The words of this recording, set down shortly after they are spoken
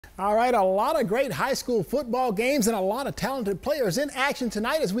All right, a lot of great high school football games and a lot of talented players in action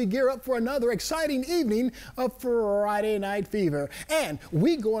tonight as we gear up for another exciting evening of Friday Night Fever. And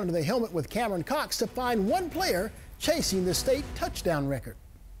we go under the helmet with Cameron Cox to find one player chasing the state touchdown record.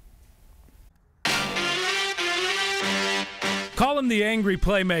 Call him the angry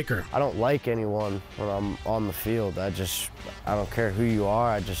playmaker. I don't like anyone when I'm on the field. I don't care who you are.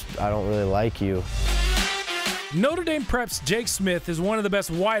 I don't really like you. Notre Dame Prep's Jake Smith is one of the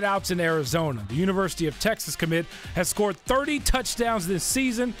best wideouts in Arizona. The University of Texas commit has scored 30 touchdowns this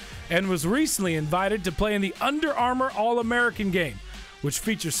season and was recently invited to play in the Under Armour All-American game, which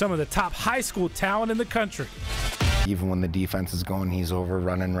features some of the top high school talent in the country. Even when the defense is going, he's over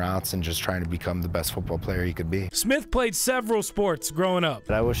running routes and just trying to become the best football player he could be. Smith played several sports growing up.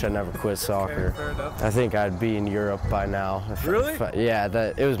 I wish I never quit soccer. I think I'd be in Europe by now. Really? Yeah,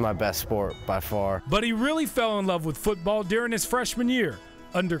 it was my best sport by far. But he really fell in love with football during his freshman year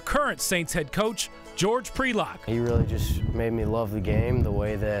under current Saints head coach George Prelock. He really just made me love the game, the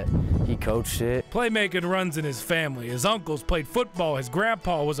way that he coached it. Playmaking runs in his family. His uncles played football. His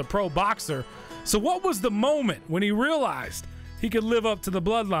grandpa was a pro boxer. So what was the moment when he realized he could live up to the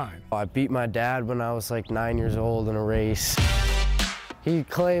bloodline? I beat my dad when I was like 9 years old in a race. He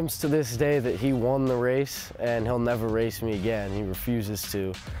claims to this day that he won the race and he'll never race me again. He refuses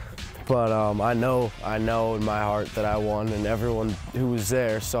to. But I know in my heart that I won, and everyone who was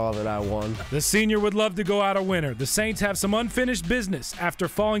there saw that I won. The senior would love to go out a winner. The Saints have some unfinished business after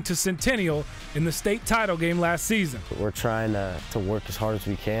falling to Centennial in the state title game last season. We're trying to work as hard as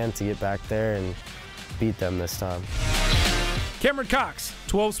we can to get back there and beat them this time. Cameron Cox,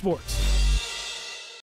 12 Sports.